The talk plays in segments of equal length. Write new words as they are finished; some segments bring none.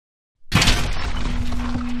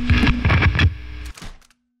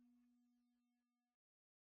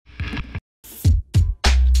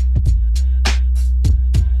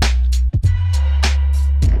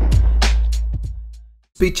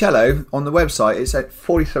Speechelo on the website is at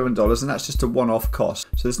 $47 and that's just a one-off cost.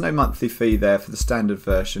 So there's no monthly fee there for the standard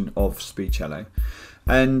version of Speechelo.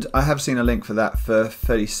 And I have seen a link for that for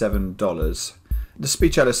 $37. The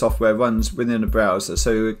Speechelo software runs within a browser,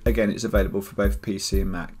 so again it's available for both PC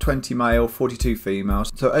and Mac. 20 male, 42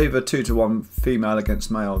 females, so over 2 to 1 female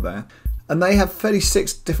against male there. And they have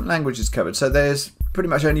 36 different languages covered, so there's pretty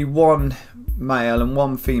much only one male and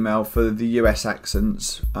one female for the US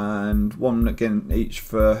accents, and one again each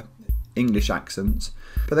for English accents.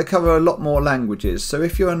 But they cover a lot more languages, so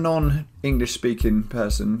if you're a non-English speaking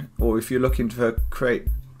person, or if you're looking to create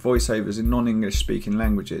voiceovers in non-English speaking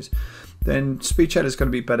languages, then Speechelo is going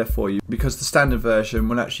to be better for you, because the standard version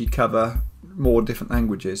will actually cover more different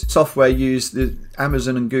languages. Software used the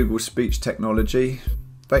Amazon and Google speech technology,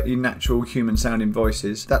 very natural human sounding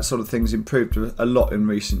voices. That sort of thing's improved a lot in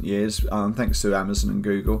recent years, thanks to Amazon and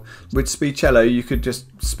Google. With Speechelo you could just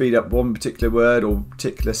speed up one particular word or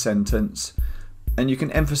particular sentence, and you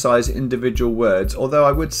can emphasize individual words, although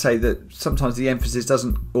I would say that sometimes the emphasis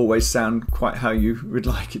doesn't always sound quite how you would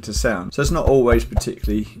like it to sound, so it's not always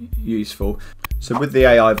particularly useful. So with the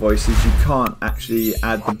AI voices you can't actually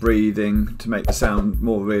add the breathing to make the sound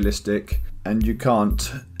more realistic, and you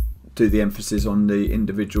can't do the emphasis on the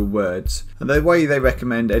individual words. And the way they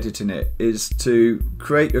recommend editing it is to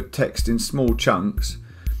create your text in small chunks,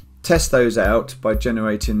 test those out by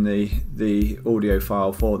generating the audio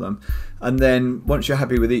file for them, and then once you're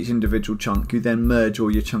happy with each individual chunk you then merge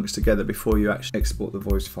all your chunks together before you actually export the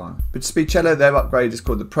voice file. With Speechelo, their upgrade is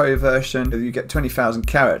called the Pro version. You get 20,000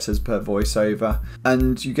 characters per voiceover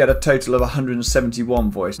and you get a total of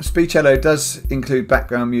 171 voices. Speechelo does include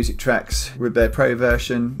background music tracks with their Pro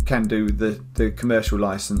version, can do the commercial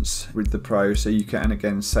license with the Pro, so you can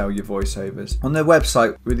again sell your voiceovers. On their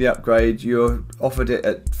website with the upgrade you're offered it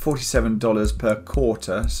at $47 per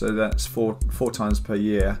quarter, so that's four times per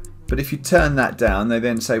year. But if you turn that down, they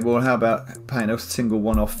then say, well, how about paying a single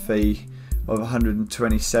one-off fee of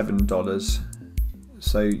 $127?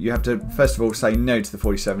 So you have to first of all say no to the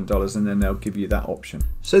 $47 and then they'll give you that option.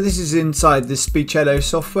 So this is inside the Speechelo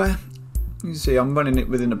software. You can see I'm running it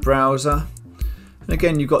within a browser. And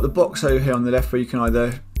again, you've got the box over here on the left where you can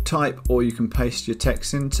either type or you can paste your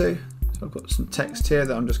text into. So I've got some text here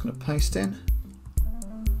that I'm just going to paste in.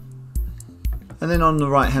 And then on the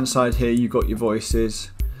right hand side here you've got your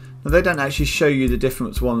voices. Now they don't actually show you the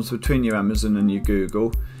different ones between your Amazon and your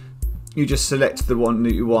Google. You just select the one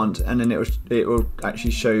that you want and then it will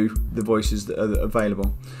actually show the voices that are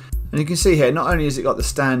available. And you can see here, not only has it got the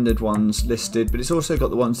standard ones listed, but it's also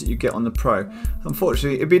got the ones that you get on the Pro.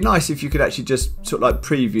 Unfortunately, it'd be nice if you could actually just sort of like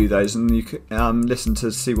preview those and you could listen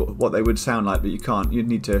to see what they would sound like, but you can't. You'd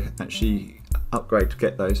need to actually upgrade to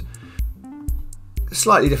get those. A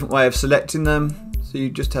slightly different way of selecting them. So you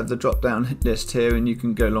just have the drop down list here and you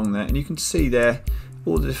can go along there and you can see there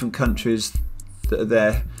all the different countries that are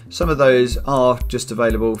there. Some of those are just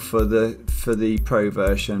available for the Pro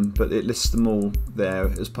version, but it lists them all there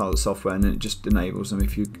as part of the software and then it just enables them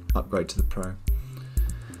if you upgrade to the Pro.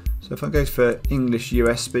 So if I go for English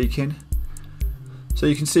US speaking, so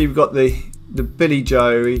you can see we've got the Billy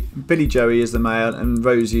Joey is the male and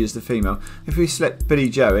Rosie is the female. If we select Billy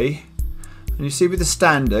Joey, and you see with the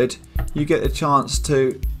standard you get a chance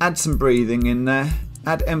to add some breathing in there,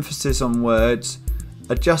 add emphasis on words,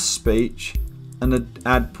 adjust speech and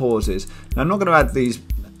add pauses. Now I'm not going to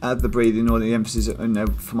add the breathing or the emphasis in there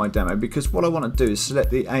for my demo, because what I want to do is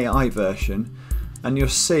select the AI version and you'll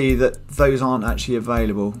see that those aren't actually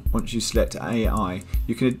available once you select AI.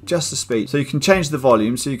 You can adjust the speech, so you can change the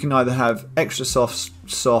volume, so you can either have extra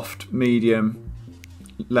soft, medium,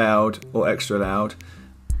 loud or extra loud.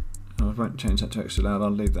 I won't change that to extra loud, I'll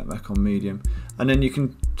leave that back on medium. And then you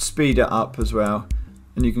can speed it up as well,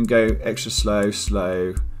 and you can go extra slow,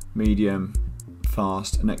 slow, medium,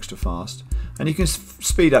 fast and extra fast. And you can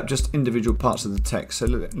speed up just individual parts of the text. So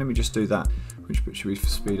let me just do that. Which bit should we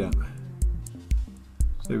speed up?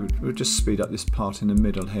 So we'll just speed up this part in the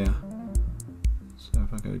middle here. So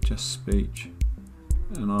if I go just speech,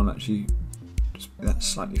 and I'll actually just make that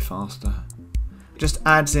slightly faster. It just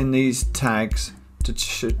adds in these tags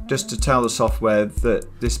just to tell the software that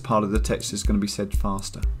this part of the text is going to be said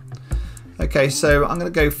faster. Okay, so I'm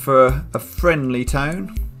going to go for a friendly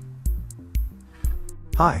tone.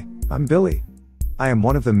 Hi, I'm Billy. I am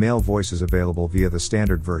one of the male voices available via the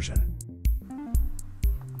standard version.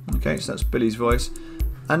 Okay, so that's Billy's voice.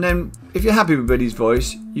 And then if you're happy with Billy's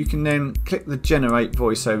voice, you can then click the generate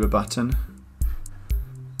voiceover button.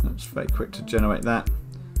 That's very quick to generate that.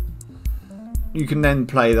 You can then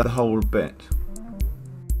play the whole bit.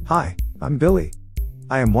 Hi, I'm Billy.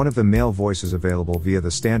 I am one of the male voices available via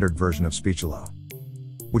the standard version of Speechelo.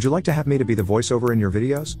 Would you like to have me to be the voiceover in your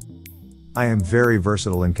videos? I am very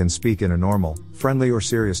versatile and can speak in a normal, friendly or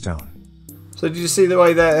serious tone. So did you see the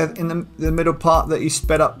way there in the middle part that he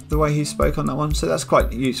sped up the way he spoke on that one? So that's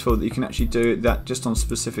quite useful that you can actually do that just on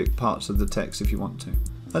specific parts of the text if you want to.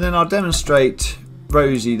 And then I'll demonstrate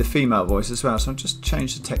Rosie, the female voice as well. So I'll just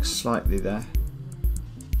change the text slightly there.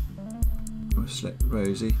 We'll select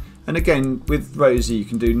Rosie. And again, with Rosie you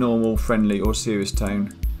can do normal, friendly or serious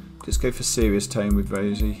tone. Just go for serious tone with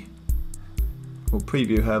Rosie. We'll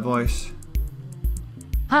preview her voice.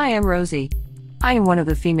 Hi, I'm Rosie. I am one of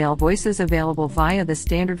the female voices available via the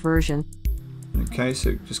standard version. Okay,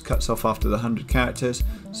 so it just cuts off after the 100 characters.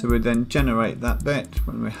 So we'll then generate that bit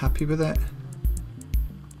when we're happy with it.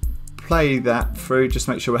 Play that through, just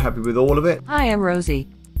make sure we're happy with all of it. Hi, I'm Rosie.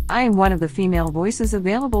 I am one of the female voices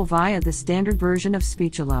available via the standard version of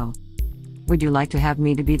Speechelo. Would you like to have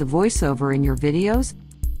me to be the voiceover in your videos?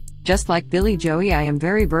 Just like Billy Joey, I am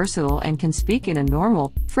very versatile and can speak in a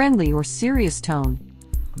normal, friendly or serious tone.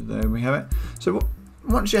 There we have it. So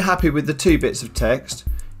once you're happy with the two bits of text,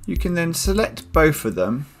 you can then select both of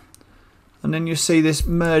them and then you'll see this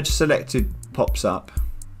merge selected pops up.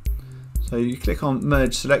 So you click on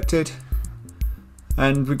merge selected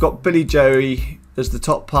and we've got Billy Joey as the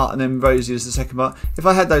top part and then Rosie as the second part. If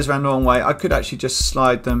I had those around the wrong way, I could actually just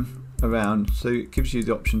slide them around, so it gives you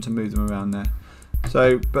the option to move them around there.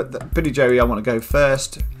 So, but Billy Joey I want to go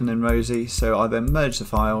first and then Rosie, so I then merge the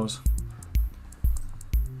files.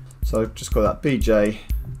 So I've just got that BJ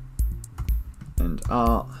and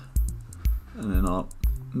art, and then I'll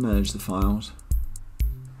merge the files.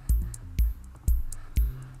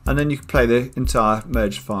 And then you can play the entire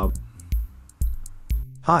merged file.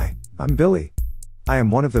 Hi, I'm Billy. I am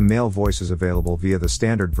one of the male voices available via the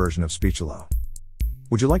standard version of Speechelo.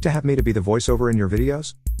 Would you like to have me to be the voiceover in your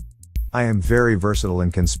videos? I am very versatile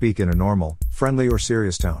and can speak in a normal, friendly or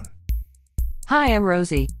serious tone. Hi, I'm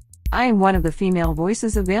Rosie. I am one of the female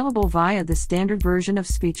voices available via the standard version of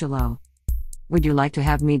Speechelo. Would you like to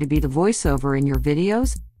have me to be the voiceover in your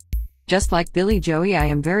videos? Just like Billy Joey, I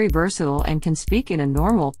am very versatile and can speak in a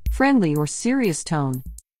normal, friendly or serious tone.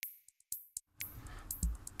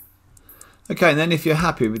 Okay, and then if you're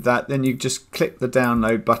happy with that, then you just click the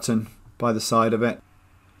download button by the side of it.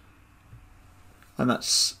 And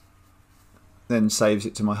that's then saves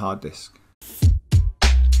it to my hard disk.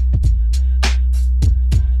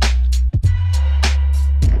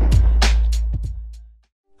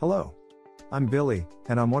 Hello. I'm Billy,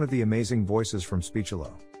 and I'm one of the amazing voices from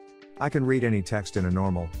Speechelo. I can read any text in a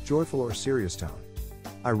normal, joyful or serious tone.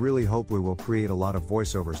 I really hope we will create a lot of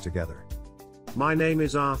voiceovers together. My name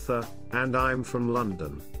is Arthur, and I'm from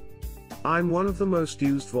London. I'm one of the most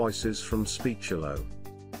used voices from Speechelo.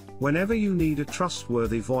 Whenever you need a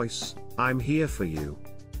trustworthy voice, I'm here for you.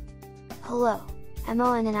 Hello, I'm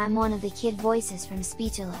Owen and I'm one of the kid voices from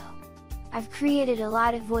Speechelo. I've created a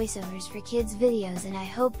lot of voiceovers for kids' videos and I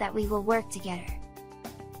hope that we will work together.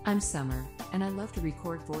 I'm Summer, and I love to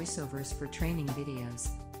record voiceovers for training videos.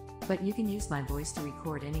 But you can use my voice to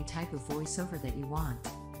record any type of voiceover that you want.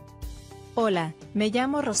 Hola, me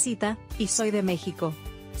llamo Rosita, y soy de México.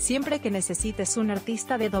 Siempre que necesites un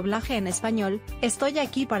artista de doblaje en español, estoy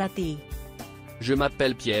aquí para ti. Je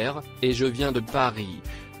m'appelle Pierre, et je viens de Paris.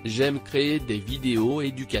 J'aime créer des vidéos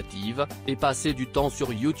éducatives, et passer du temps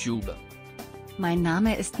sur YouTube. Mein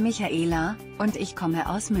Name ist Michaela, und ich komme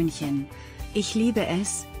aus München. Ich liebe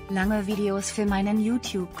es, lange Videos für meinen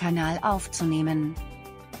YouTube-Kanal aufzunehmen.